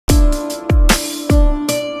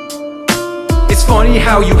funny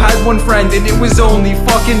how you had one friend and it was only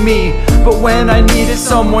fucking me, but when I needed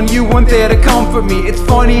someone you weren't there to comfort me. It's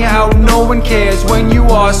funny how no one cares when you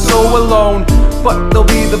are so alone, but they'll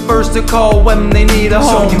be the first to call when they need a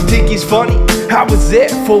home. So you think he's funny? I was there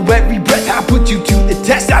for every breath. I put you to the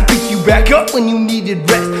test. I picked you back up when you needed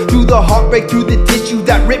rest. Through the heartbreak, through the tissue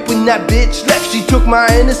that ripped when that bitch left. She took my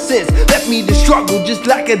innocence, left me to struggle just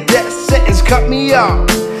like a death sentence. Cut me off,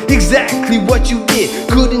 exactly what you did.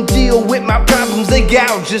 Couldn't deal with my problems, they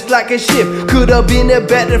gouged just like a ship. Could've been a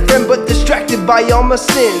better friend, but distracted by all my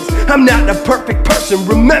sins. I'm not a perfect person,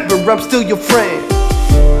 remember I'm still your friend.